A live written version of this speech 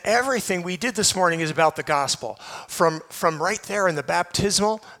everything we did this morning is about the gospel. From right there in the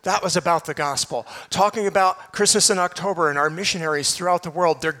baptismal, that was about the gospel. Talking about Christmas in October and our missionaries throughout the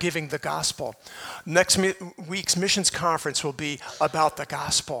world, they're giving the gospel. Next week's missions conference will be about the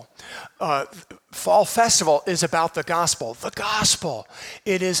gospel. Fall Festival is about the gospel. The gospel.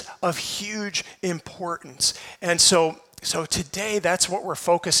 It is of huge importance. And so today, that's what we're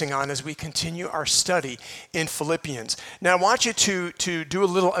focusing on as we continue our study in Philippians. Now, I want you to do a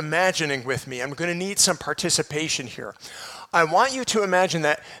little imagining with me. I'm going to need some participation here. I want you to imagine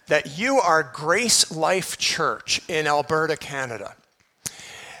that you are Grace Life Church in Alberta, Canada.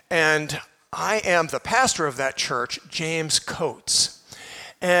 And I am the pastor of that church, James Coates.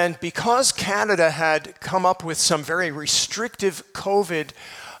 And because Canada had come up with some very restrictive COVID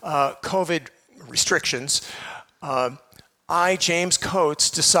restrictions, I, James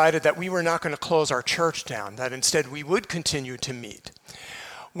Coates, decided that we were not going to close our church down, that instead we would continue to meet.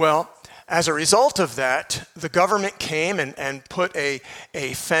 Well, as a result of that, the government came and put a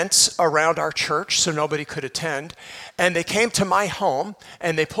fence around our church so nobody could attend. And they came to my home,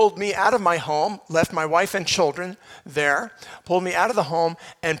 and they pulled me out of my home, left my wife and children there, pulled me out of the home,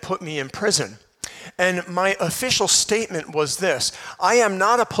 and put me in prison. And my official statement was this: I am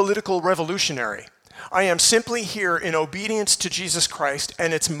not a political revolutionary. I am simply here in obedience to Jesus Christ,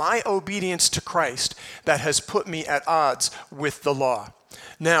 and it's my obedience to Christ that has put me at odds with the law.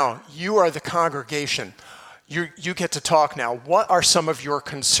 Now, you are the congregation. You get to talk now. What are some of your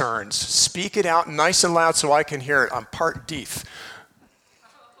concerns? Speak it out nice and loud so I can hear it. I'm part deaf.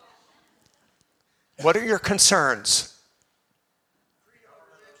 What are your concerns?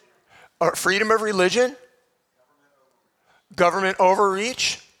 Freedom of religion? Government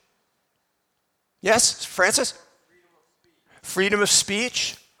overreach? Yes, Francis? Freedom of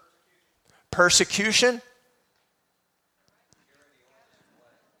speech? Persecution?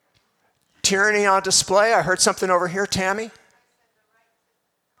 Tyranny on display? I heard something over here, Tammy.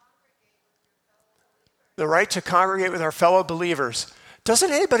 The right to congregate with our fellow believers.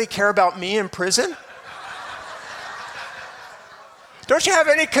 Doesn't anybody care about me in prison? Don't you have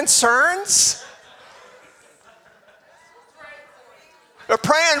any concerns? They're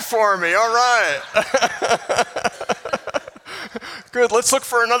praying for me, all right. Good, let's look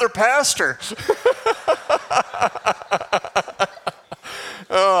for another pastor.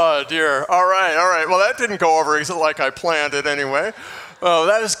 Oh, dear. All right. Well, that didn't go over like I planned it anyway. Oh,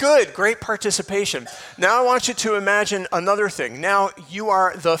 that is good. Great participation. Now I want you to imagine another thing. Now you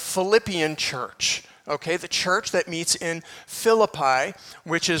are the Philippian church. Okay, the church that meets in Philippi,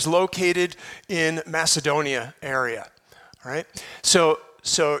 which is located in Macedonia area. All right, so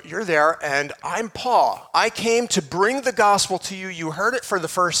you're there, and I'm Paul. I came to bring the gospel to you. You heard it for the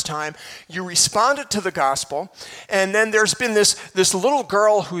first time. You responded to the gospel, and then there's been this little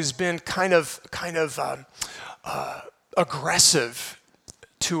girl who's been kind of aggressive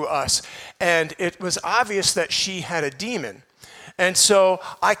to us, and it was obvious that she had a demon. And so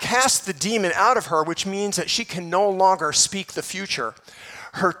I cast the demon out of her, which means that she can no longer speak the future.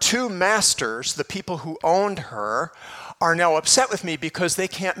 Her two masters, the people who owned her, are now upset with me because they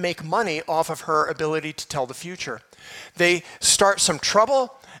can't make money off of her ability to tell the future. They start some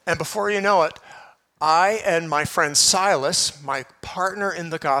trouble, and before you know it, I and my friend Silas, my partner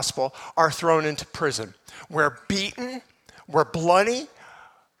in the gospel, are thrown into prison. We're beaten, we're bloody,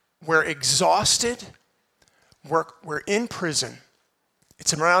 we're exhausted, we're in prison.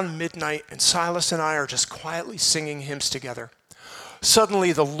 It's around midnight, and Silas and I are just quietly singing hymns together.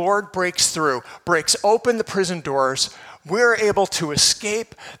 Suddenly, the Lord breaks through, breaks open the prison doors. We're able to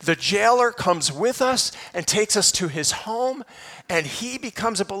escape. The jailer comes with us and takes us to his home, and he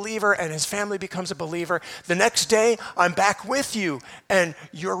becomes a believer, and his family becomes a believer. The next day, I'm back with you, and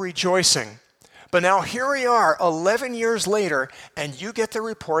you're rejoicing. But now here we are, 11 years later, and you get the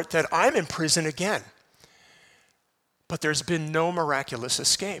report that I'm in prison again. But there's been no miraculous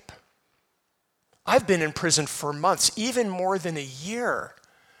escape. I've been in prison for months, even more than a year.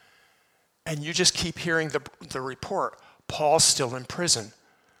 And you just keep hearing the report. Paul's still in prison.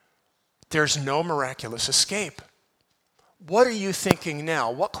 There's no miraculous escape. What are you thinking now?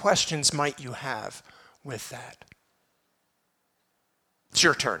 What questions might you have with that? It's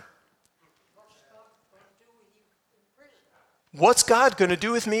your turn. What's God going to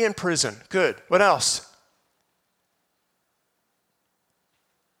do with me in prison? Good. What else?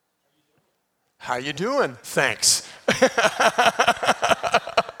 How you doing? Thanks.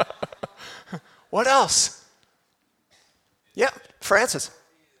 What else? Yeah, Francis.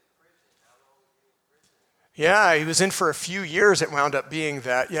 Yeah, he was in for a few years. It wound up being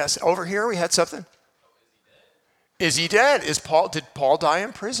that. Yes, over here we had something. Is he dead? Did Paul die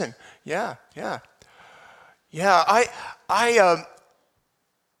in prison? Yeah. I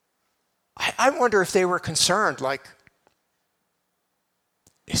wonder if they were concerned, like,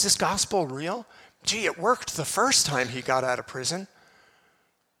 is this gospel real? Gee, it worked the first time he got out of prison.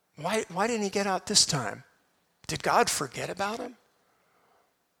 Why didn't he get out this time? Did God forget about him?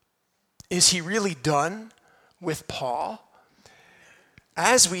 Is he really done with Paul?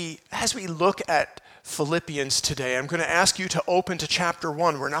 As we look at Philippians today, I'm going to ask you to open to chapter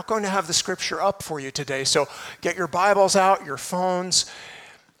 1. We're not going to have the scripture up for you today, so get your Bibles out, your phones.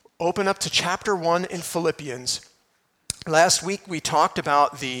 Open up to chapter 1 in Philippians. Last week we talked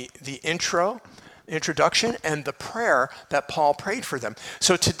about the introduction and the prayer that Paul prayed for them.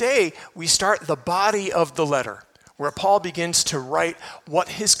 So today we start the body of the letter, where Paul begins to write what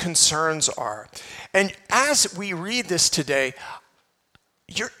his concerns are. And as we read this today,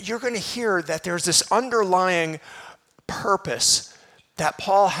 you're going to hear that there's this underlying purpose that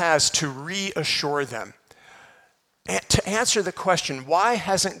Paul has to reassure them. And to answer the question, why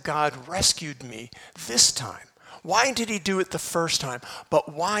hasn't God rescued me this time? Why did he do it the first time,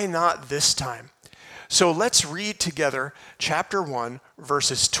 but why not this time? So let's read together chapter 1,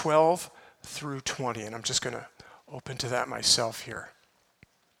 verses 12 through 20. And I'm just going to open to that myself here.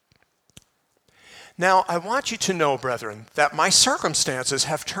 Now, I want you to know, brethren, that my circumstances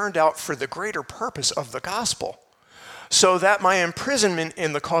have turned out for the greater purpose of the gospel, so that my imprisonment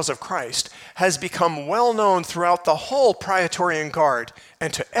in the cause of Christ has become well known throughout the whole Praetorian Guard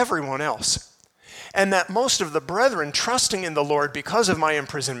and to everyone else, and that most of the brethren trusting in the Lord because of my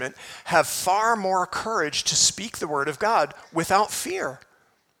imprisonment have far more courage to speak the word of God without fear.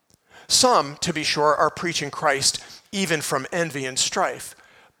 Some, to be sure, are preaching Christ even from envy and strife,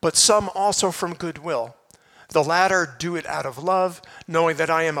 but some also from goodwill. The latter do it out of love, knowing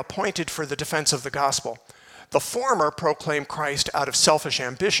that I am appointed for the defense of the gospel. The former proclaim Christ out of selfish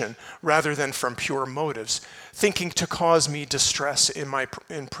ambition rather than from pure motives, thinking to cause me distress in my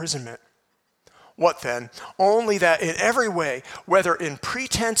imprisonment. What then? Only that in every way, whether in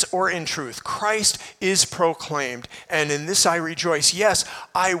pretense or in truth, Christ is proclaimed, and in this I rejoice. Yes,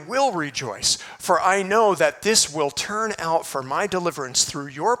 I will rejoice, for I know that this will turn out for my deliverance through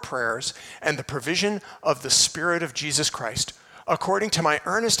your prayers and the provision of the Spirit of Jesus Christ, according to my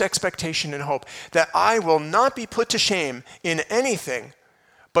earnest expectation and hope, that I will not be put to shame in anything,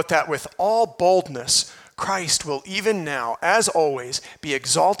 but that with all boldness Christ will even now, as always, be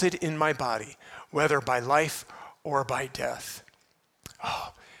exalted in my body, whether by life or by death.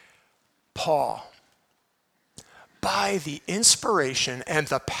 Oh, Paul, by the inspiration and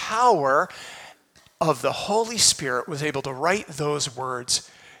the power of the Holy Spirit, was able to write those words.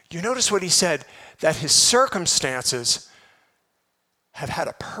 You notice what he said, that his circumstances have had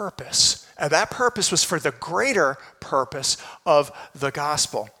a purpose, and that purpose was for the greater purpose of the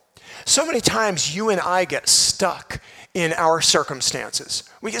gospel. So many times you and I get stuck in our circumstances.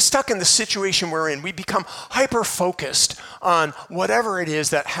 We get stuck in the situation we're in. We become hyper-focused on whatever it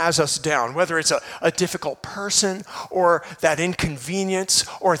is that has us down, whether it's a difficult person or that inconvenience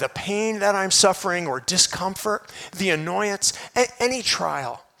or the pain that I'm suffering or discomfort, the annoyance, any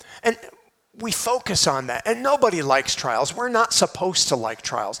trial. And we focus on that. And nobody likes trials. We're not supposed to like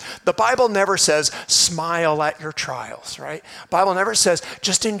trials. The Bible never says smile at your trials, right? The Bible never says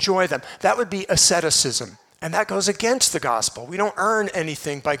just enjoy them. That would be asceticism. And that goes against the gospel. We don't earn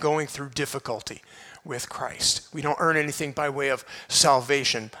anything by going through difficulty with Christ. We don't earn anything by way of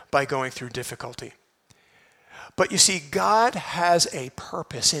salvation by going through difficulty. But you see, God has a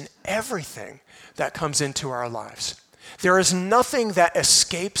purpose in everything that comes into our lives. There is nothing that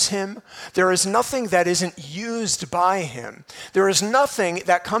escapes him. There is nothing that isn't used by him. There is nothing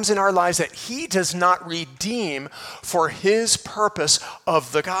that comes in our lives that he does not redeem for his purpose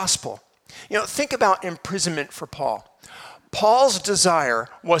of the gospel. You know, think about imprisonment for Paul. Paul's desire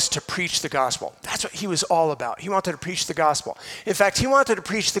was to preach the gospel. That's what he was all about. He wanted to preach the gospel. In fact, he wanted to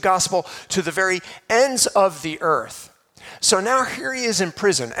preach the gospel to the very ends of the earth. So now here he is in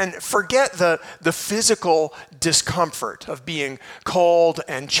prison, and forget the physical discomfort of being cold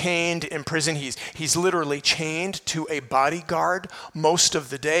and chained in prison. He's literally chained to a bodyguard most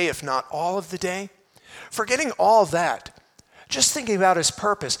of the day, if not all of the day. Forgetting all that, just thinking about his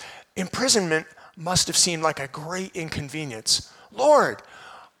purpose, imprisonment must have seemed like a great inconvenience. Lord,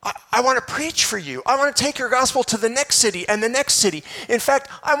 I want to preach for you. I want to take your gospel to the next city and the next city. In fact,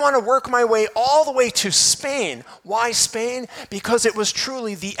 I want to work my way all the way to Spain. Why Spain? Because it was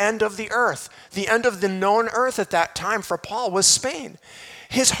truly the end of the earth. The end of the known earth at that time for Paul was Spain.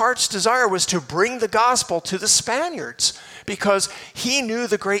 His heart's desire was to bring the gospel to the Spaniards because he knew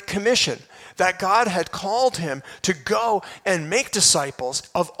the Great Commission, that God had called him to go and make disciples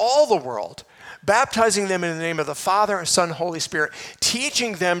of all the world, baptizing them in the name of the Father and Son and Holy Spirit,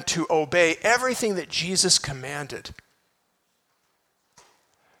 teaching them to obey everything that Jesus commanded.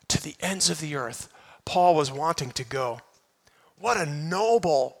 To the ends of the earth, Paul was wanting to go. What a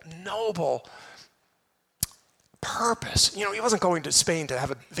noble, noble purpose. He wasn't going to Spain to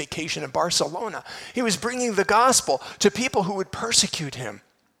have a vacation in Barcelona. He was bringing the gospel to people who would persecute him.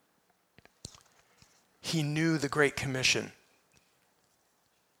 He knew the Great Commission.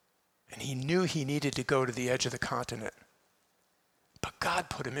 And he knew he needed to go to the edge of the continent. But God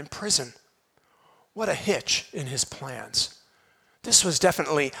put him in prison. What a hitch in his plans. This was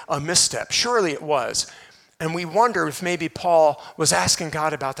definitely a misstep. Surely it was. And we wonder if maybe Paul was asking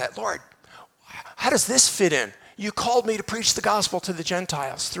God about that. Lord, how does this fit in? You called me to preach the gospel to the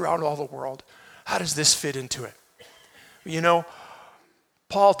Gentiles throughout all the world. How does this fit into it?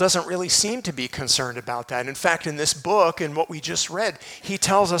 Paul doesn't really seem to be concerned about that. In fact, in this book, in what we just read, he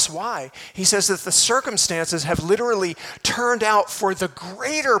tells us why. He says that the circumstances have literally turned out for the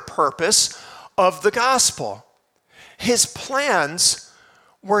greater purpose of the gospel. His plans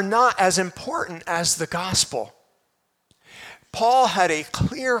were not as important as the gospel. Paul had a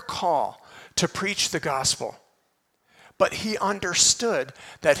clear call to preach the gospel, but he understood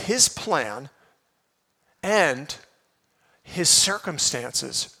that his plan and his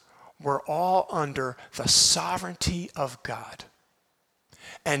circumstances were all under the sovereignty of God.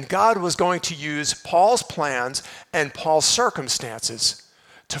 And God was going to use Paul's plans and Paul's circumstances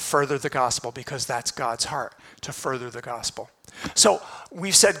to further the gospel, because that's God's heart, to further the gospel. So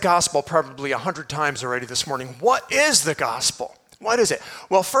we've said gospel probably 100 times already this morning. What is the gospel? What is it?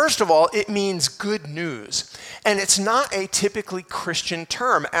 Well, first of all, it means good news. And it's not a typically Christian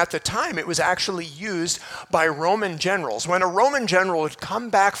term. At the time, it was actually used by Roman generals. When a Roman general would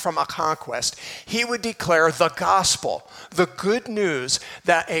come back from a conquest, he would declare the gospel, the good news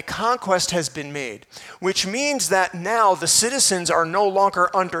that a conquest has been made, which means that now the citizens are no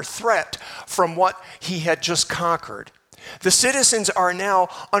longer under threat from what he had just conquered. The citizens are now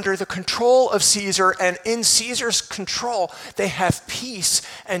under the control of Caesar, and in Caesar's control, they have peace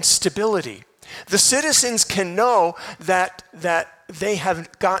and stability. The citizens can know that they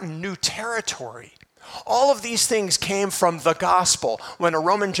have gotten new territory. All of these things came from the gospel when a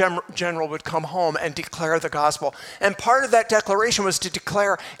Roman general would come home and declare the gospel. And part of that declaration was to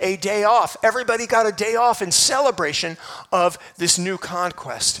declare a day off. Everybody got a day off in celebration of this new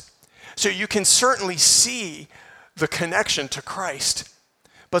conquest. So you can certainly see the connection to Christ.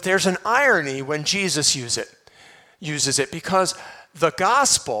 But there's an irony when Jesus uses it, because the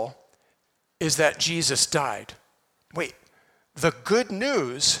gospel is that Jesus died. Wait, the good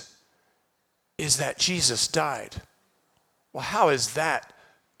news is that Jesus died. Well, how is that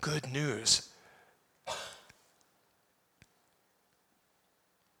good news?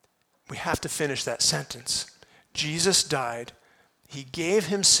 We have to finish that sentence. Jesus died. He gave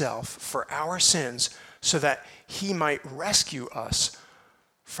himself for our sins so that he might rescue us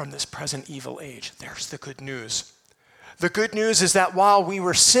from this present evil age. There's the good news. The good news is that while we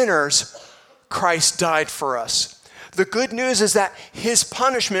were sinners, Christ died for us. The good news is that his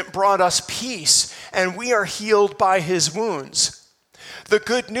punishment brought us peace, and we are healed by his wounds. The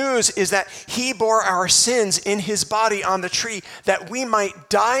good news is that he bore our sins in his body on the tree, that we might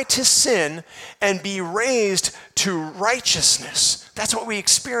die to sin and be raised to righteousness. That's what we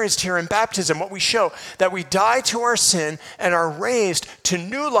experienced here in baptism, what we show, that we die to our sin and are raised to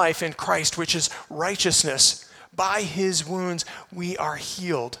new life in Christ, which is righteousness. By his wounds, we are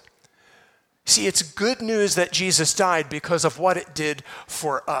healed. See, it's good news that Jesus died because of what it did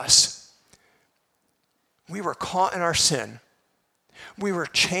for us. We were caught in our sin. We were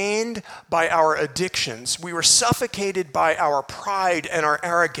chained by our addictions. We were suffocated by our pride and our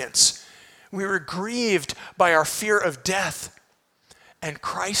arrogance. We were grieved by our fear of death. And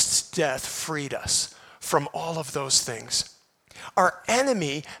Christ's death freed us from all of those things. Our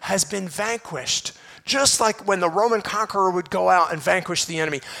enemy has been vanquished. Just like when the Roman conqueror would go out and vanquish the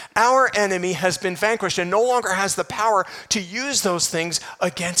enemy, our enemy has been vanquished and no longer has the power to use those things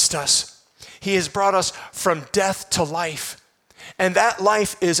against us. He has brought us from death to life. And that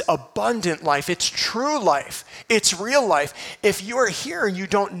life is abundant life. It's true life. It's real life. If you are here and you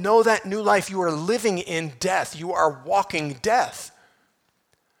don't know that new life, you are living in death. You are walking death.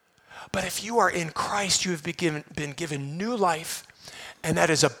 But if you are in Christ, you have been given new life, and that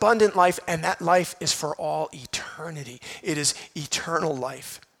is abundant life, and that life is for all eternity. It is eternal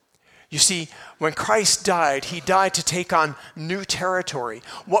life. You see, when Christ died, he died to take on new territory.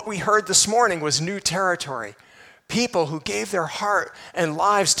 What we heard this morning was new territory. People who gave their heart and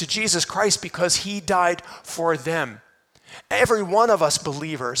lives to Jesus Christ because he died for them. Every one of us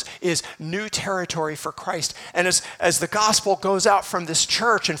believers is new territory for Christ. And as the gospel goes out from this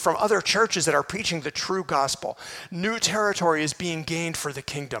church and from other churches that are preaching the true gospel, new territory is being gained for the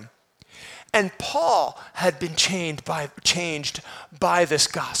kingdom. And Paul had been changed by this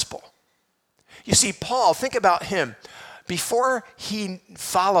gospel. You see, Paul, think about him. Before he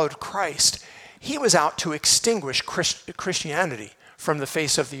followed Christ, he was out to extinguish Christianity from the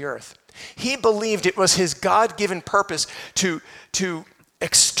face of the earth. He believed it was his God-given purpose to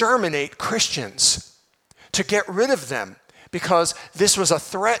exterminate Christians, to get rid of them, because this was a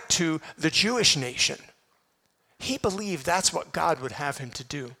threat to the Jewish nation. He believed that's what God would have him to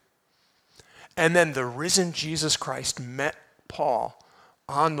do. And then the risen Jesus Christ met Paul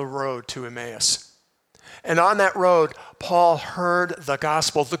on the road to Emmaus. And on that road, Paul heard the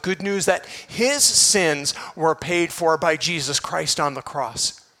gospel, the good news that his sins were paid for by Jesus Christ on the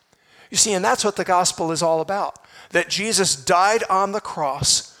cross. You see, and that's what the gospel is all about, that Jesus died on the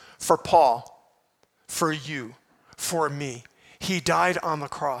cross for Paul, for you, for me. He died on the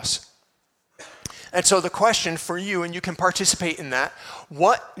cross. And so the question for you, and you can participate in that,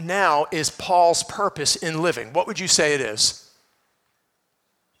 what now is Paul's purpose in living? What would you say it is?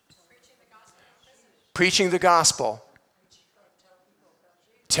 Preaching the gospel.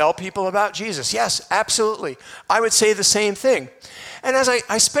 Tell people about Jesus. Yes, absolutely. I would say the same thing. And as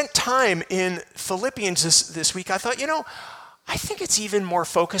I spent time in Philippians this week, I thought, I think it's even more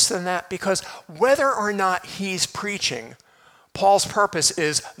focused than that, because whether or not he's preaching, Paul's purpose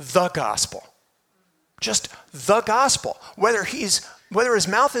is the gospel. Just the gospel. Whether his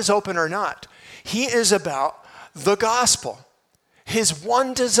mouth is open or not, he is about the gospel. His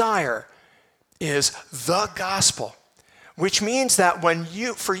one desire is the gospel. Which means that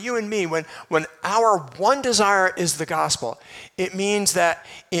for you and me, when our one desire is the gospel, it means that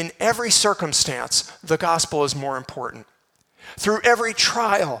in every circumstance, the gospel is more important. Through every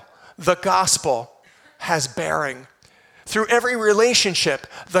trial, the gospel has bearing. Through every relationship,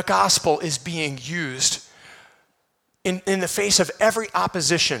 the gospel is being used. In the face of every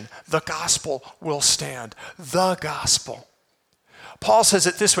opposition, the gospel will stand. The gospel. Paul says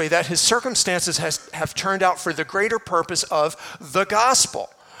it this way, that his circumstances have turned out for the greater purpose of the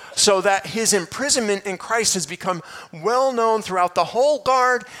gospel, so that his imprisonment in Christ has become well known throughout the whole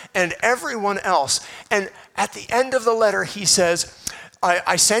guard and everyone else. And at the end of the letter, he says,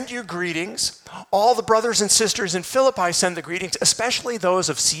 I send you greetings. All the brothers and sisters in Philippi send the greetings, especially those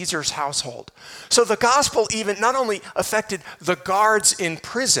of Caesar's household. So the gospel even not only affected the guards in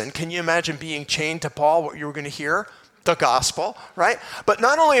prison. Can you imagine being chained to Paul, what you were going to hear? The gospel, right? But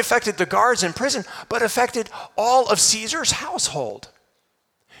not only affected the guards in prison, but affected all of Caesar's household.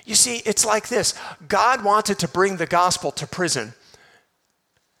 You see, it's like this. God wanted to bring the gospel to prison,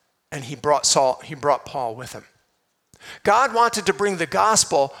 and he brought Paul with him. God wanted to bring the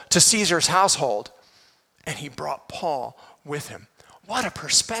gospel to Caesar's household, and he brought Paul with him. What a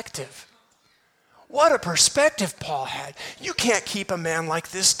perspective. What a perspective Paul had. You can't keep a man like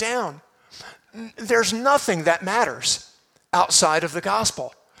this down. There's nothing that matters outside of the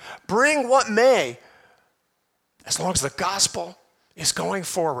gospel. Bring what may, as long as the gospel is going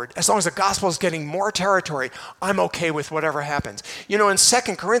forward, as long as the gospel is getting more territory, I'm okay with whatever happens. In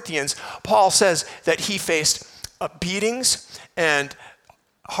 2 Corinthians, Paul says that he faced beatings and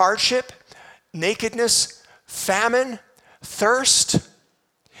hardship, nakedness, famine, thirst.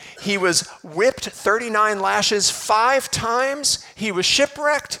 He was whipped 39 lashes 5 times. He was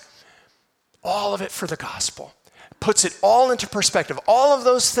shipwrecked. All of it for the gospel. Puts it all into perspective. All of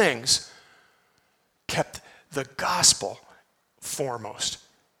those things kept the gospel foremost.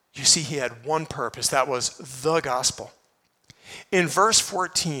 You see, he had one purpose. That was the gospel. In verse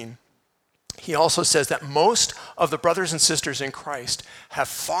 14, he also says that most of the brothers and sisters in Christ have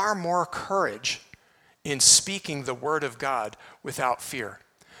far more courage in speaking the word of God without fear.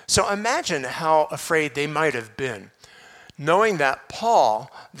 So imagine how afraid they might have been, knowing that Paul,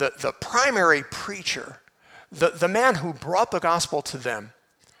 the primary preacher, the man who brought the gospel to them,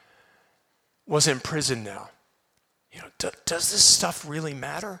 was in prison now. Does this stuff really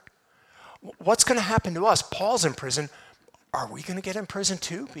matter? What's going to happen to us? Paul's in prison. Are we going to get in prison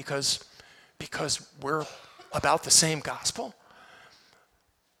too because we're about the same gospel?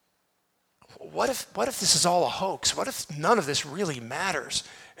 What if this is all a hoax? What if none of this really matters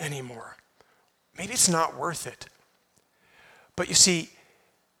anymore? Maybe it's not worth it. But you see,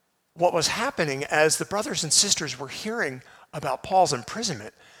 what was happening as the brothers and sisters were hearing about Paul's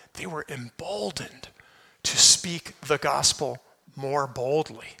imprisonment, they were emboldened to speak the gospel more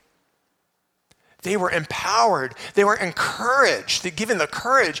boldly. They were empowered. They were encouraged. They're given the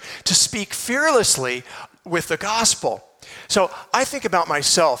courage to speak fearlessly with the gospel. So I think about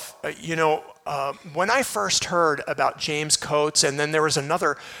myself, when I first heard about James Coates, and then there was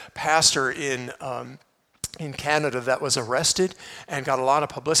another pastor in Canada that was arrested and got a lot of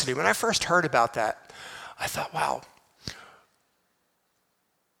publicity. When I first heard about that, I thought, wow,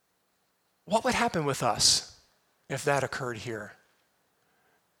 what would happen with us if that occurred here?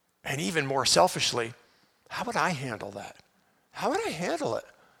 And even more selfishly, how would I handle that? How would I handle it?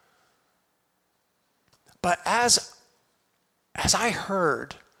 But as I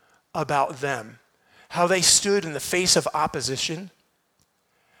heard about them, how they stood in the face of opposition,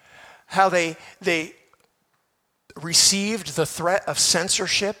 how they received the threat of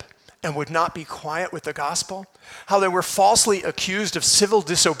censorship and would not be quiet with the gospel, how they were falsely accused of civil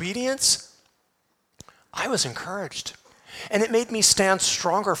disobedience, I was encouraged. And it made me stand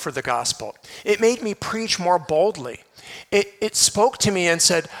stronger for the gospel. It made me preach more boldly. It spoke to me and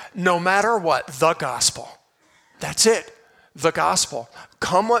said, no matter what, the gospel. That's it, the gospel.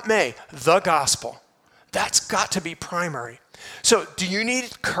 Come what may, the gospel. That's got to be primary. So do you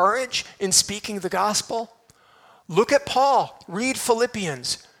need courage in speaking the gospel? Look at Paul. Read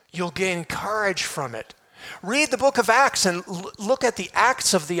Philippians. You'll gain courage from it. Read the book of Acts and look at the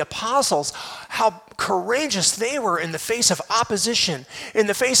Acts of the Apostles, how courageous they were in the face of opposition, in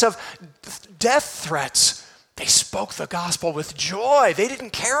the face of death threats. They spoke the gospel with joy. They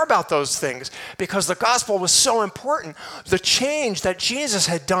didn't care about those things because the gospel was so important. The change that Jesus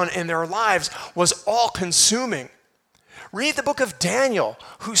had done in their lives was all-consuming. Read the book of Daniel,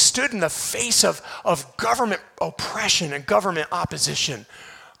 who stood in the face of government oppression and government opposition.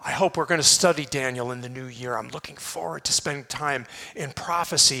 I hope we're going to study Daniel in the new year. I'm looking forward to spending time in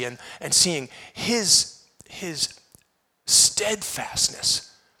prophecy and seeing his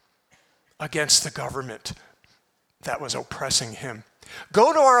steadfastness against the government that was oppressing him.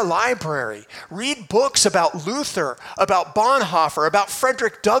 Go to our library. Read books about Luther, about Bonhoeffer, about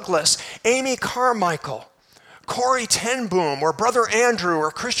Frederick Douglass, Amy Carmichael, Corrie ten Boom, or Brother Andrew,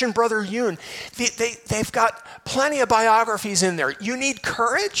 or Christian Brother Yoon. They've got plenty of biographies in there. You need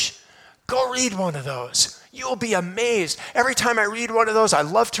courage? Go read one of those. You'll be amazed. Every time I read one of those, I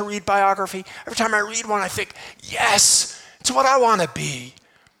love to read biography. Every time I read one, I think, yes, it's what I want to be.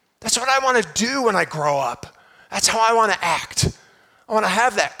 That's what I want to do when I grow up. That's how I want to act. I want to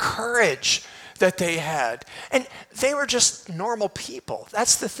have that courage that they had. And they were just normal people.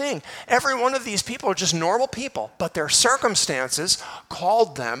 That's the thing. Every one of these people are just normal people, but their circumstances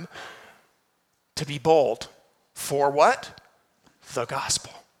called them to be bold. For what? The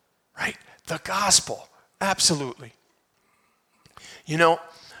gospel, right? The gospel, absolutely. You know,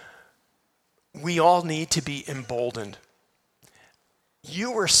 we all need to be emboldened.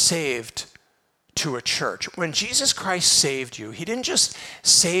 You were saved to a church. When Jesus Christ saved you, he didn't just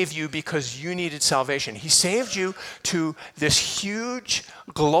save you because you needed salvation. He saved you to this huge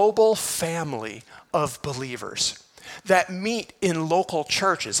global family of believers that meet in local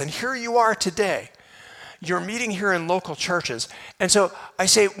churches. And here you are today. You're meeting here in local churches. And so I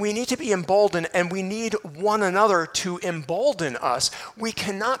say we need to be emboldened, and we need one another to embolden us. We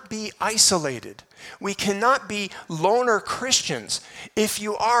cannot be isolated. We cannot be loner Christians. If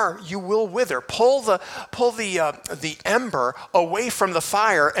you are, you will wither. Pull the ember away from the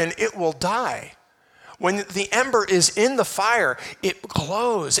fire and it will die. When the ember is in the fire, it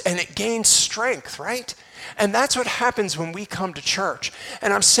glows and it gains strength, right? And that's what happens when we come to church.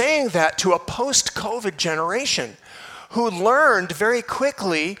 And I'm saying that to a post-COVID generation who learned very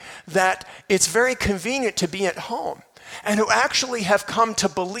quickly that it's very convenient to be at home, and who actually have come to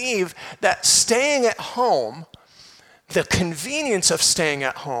believe that staying at home, the convenience of staying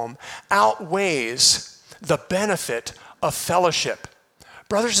at home, outweighs the benefit of fellowship.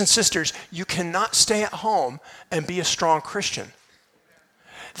 Brothers and sisters, you cannot stay at home and be a strong Christian.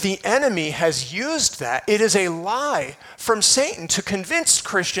 The enemy has used that. It is a lie from Satan to convince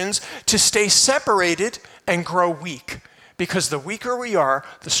Christians to stay separated and grow weak, because the weaker we are,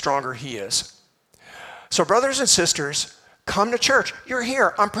 the stronger he is. So brothers and sisters, come to church. You're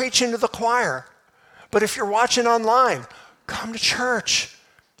here. I'm preaching to the choir. But if you're watching online, come to church.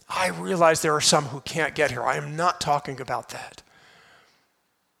 I realize there are some who can't get here. I am not talking about that.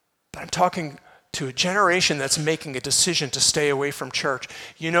 But I'm talking to a generation that's making a decision to stay away from church.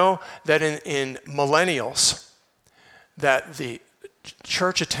 You know that in millennials, that the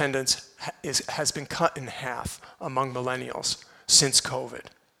church attendance has been cut in half among millennials since COVID.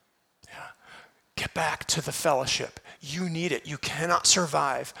 Get back to the fellowship. You need it. You cannot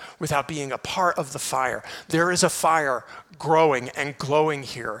survive without being a part of the fire. There is a fire growing and glowing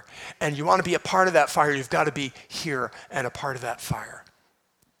here. And you want to be a part of that fire, you've got to be here and a part of that fire.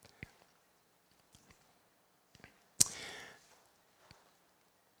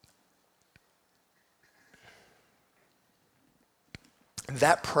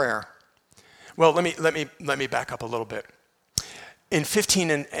 That prayer, well, let me back up a little bit. In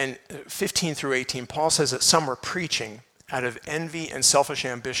 15 through 18, Paul says that some were preaching out of envy and selfish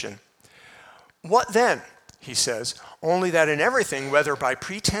ambition. What then? He says, only that in everything, whether by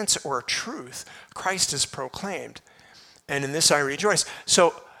pretense or truth, Christ is proclaimed. And in this I rejoice.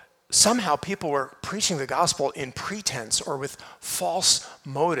 So somehow people were preaching the gospel in pretense or with false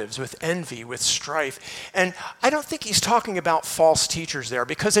motives, with envy, with strife. And I don't think he's talking about false teachers there,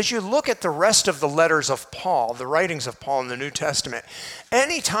 because as you look at the rest of the letters of Paul, the writings of Paul in the New Testament,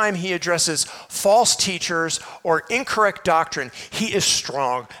 anytime he addresses false teachers or incorrect doctrine, he is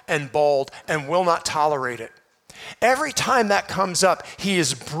strong and bold and will not tolerate it. Every time that comes up, he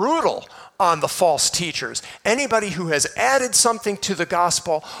is brutal on the false teachers. Anybody who has added something to the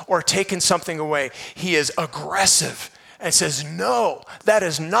gospel or taken something away, he is aggressive and says, no, that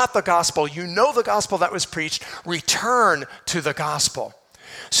is not the gospel. You know the gospel that was preached. Return to the gospel.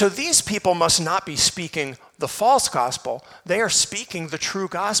 So these people must not be speaking the false gospel. They are speaking the true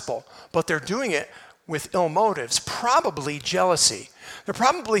gospel, but they're doing it with ill motives, probably jealousy. They're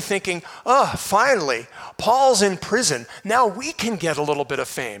probably thinking, finally, Paul's in prison. Now we can get a little bit of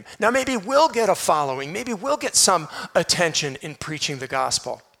fame. Now maybe we'll get a following. Maybe we'll get some attention in preaching the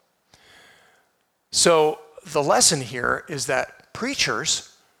gospel. So the lesson here is that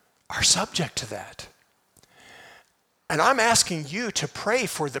preachers are subject to that. And I'm asking you to pray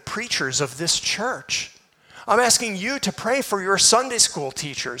for the preachers of this church. I'm asking you to pray for your Sunday school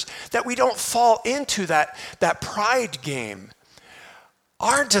teachers, that we don't fall into that pride game.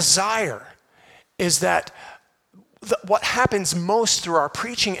 Our desire is that what happens most through our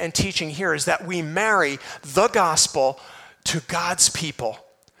preaching and teaching here is that we marry the gospel to God's people,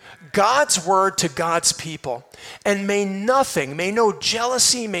 God's word to God's people. And may no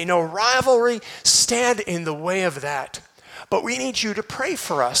jealousy, may no rivalry stand in the way of that. But we need you to pray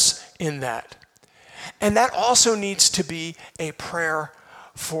for us in that. And that also needs to be a prayer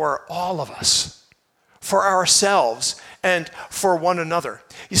for all of us, for ourselves, and for one another.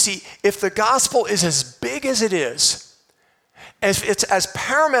 You see, if the gospel is as big as it is, if it's as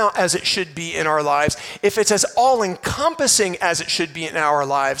paramount as it should be in our lives, if it's as all-encompassing as it should be in our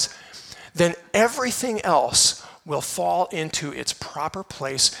lives, then everything else will fall into its proper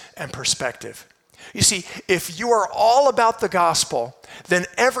place and perspective. You see, if you are all about the gospel, then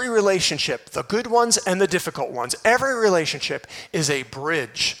every relationship, the good ones and the difficult ones, every relationship is a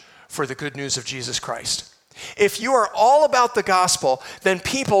bridge for the good news of Jesus Christ. If you are all about the gospel, then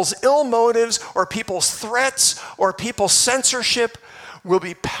people's ill motives or people's threats or people's censorship will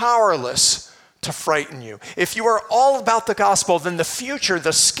be powerless to frighten you. If you are all about the gospel, then the future,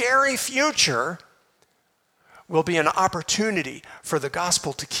 the scary future, will be an opportunity for the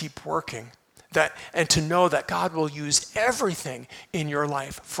gospel to keep working. And to know that God will use everything in your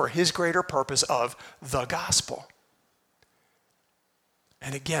life for his greater purpose of the gospel.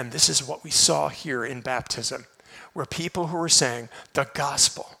 And again, this is what we saw here in baptism, where people who were saying the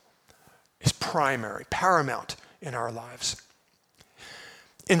gospel is primary, paramount in our lives.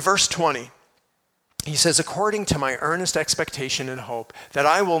 In verse 20, he says, according to my earnest expectation and hope, that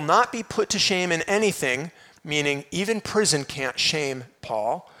I will not be put to shame in anything, meaning even prison can't shame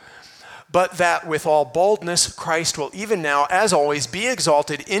Paul, but that with all boldness, Christ will even now, as always, be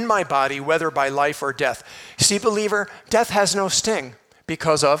exalted in my body, whether by life or death. See, believer, death has no sting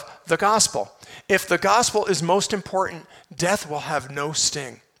because of the gospel. If the gospel is most important, death will have no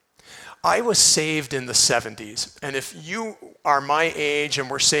sting. I was saved in the 70s, and if you are my age and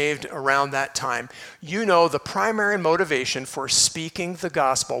were saved around that time, you know the primary motivation for speaking the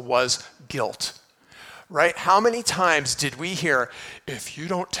gospel was guilt. Right? How many times did we hear, if you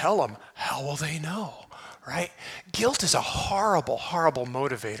don't tell them, how will they know? Right? Guilt is a horrible, horrible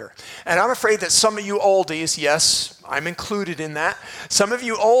motivator. And I'm afraid that some of you oldies, yes, I'm included in that, some of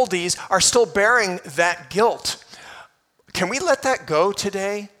you oldies are still bearing that guilt. Can we let that go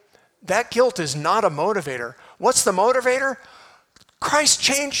today? That guilt is not a motivator. What's the motivator? Christ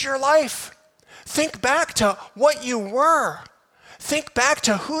changed your life. Think back to what you were. Think back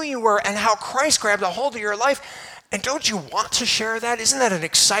to who you were and how Christ grabbed a hold of your life. And don't you want to share that? Isn't that an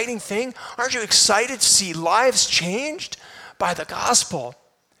exciting thing? Aren't you excited to see lives changed by the gospel?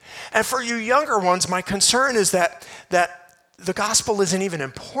 And for you younger ones, my concern is that the gospel isn't even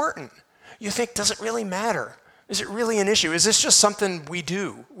important. you think, does it really matter? Is it really an issue? Is this just something we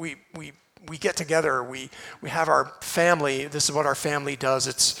do? We get together, we have our family, this is what our family does.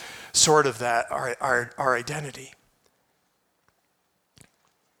 It's sort of that, our identity.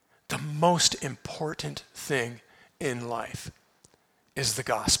 The most important thing in life is the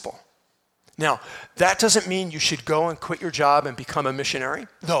gospel. Now, that doesn't mean you should go and quit your job and become a missionary.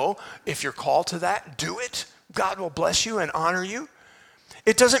 Though, if you're called to that, do it. God will bless you and honor you.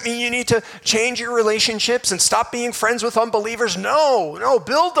 It doesn't mean you need to change your relationships and stop being friends with unbelievers. No,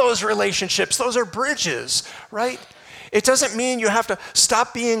 build those relationships. Those are bridges, right? It doesn't mean you have to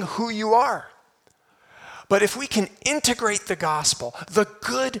stop being who you are. But if we can integrate the gospel, the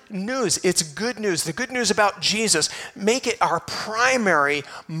good news, it's good news, the good news about Jesus, make it our primary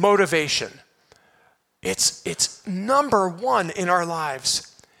motivation. It's number one in our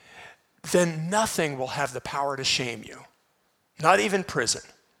lives. Then nothing will have the power to shame you. Not even prison.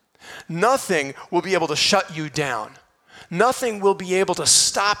 Nothing will be able to shut you down. Nothing will be able to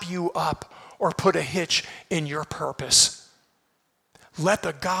stop you up or put a hitch in your purpose. Let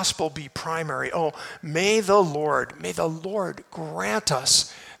the gospel be primary. Oh, may the Lord grant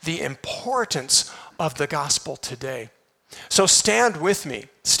us the importance of the gospel today. So stand with me.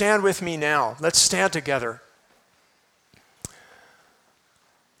 Stand with me now. Let's stand together.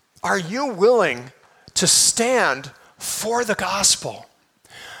 Are you willing to stand for the gospel?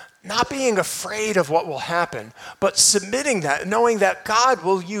 Not being afraid of what will happen, but submitting that, knowing that God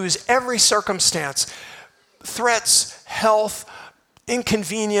will use every circumstance, threats, health,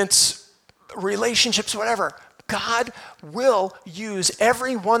 inconvenience, relationships, whatever. God will use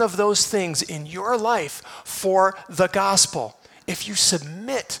every one of those things in your life for the gospel if you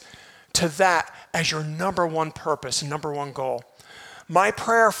submit to that as your number one purpose, number one goal. My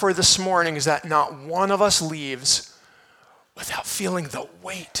prayer for this morning is that not one of us leaves without feeling the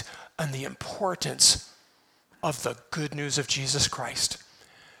weight and the importance of the good news of Jesus Christ,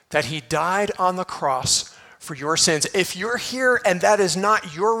 that he died on the cross for your sins. If you're here and that is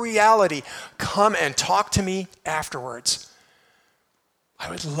not your reality, come and talk to me afterwards. I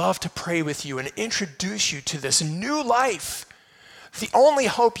would love to pray with you and introduce you to this new life, the only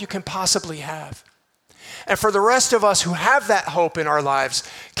hope you can possibly have. And for the rest of us who have that hope in our lives,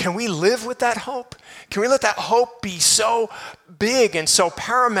 can we live with that hope? Can we let that hope be so big and so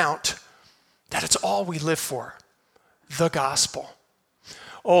paramount that it's all we live for? The gospel.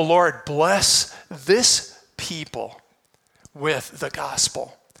 Oh Lord, bless this people with the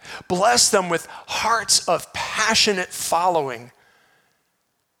gospel. Bless them with hearts of passionate following.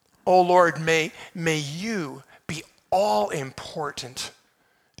 Oh Lord, may you be all important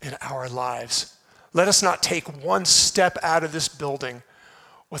in our lives. Let us not take one step out of this building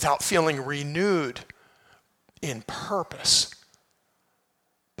without feeling renewed in purpose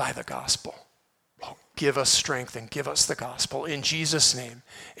by the gospel. Oh, give us strength and give us the gospel. In Jesus' name,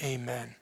 amen.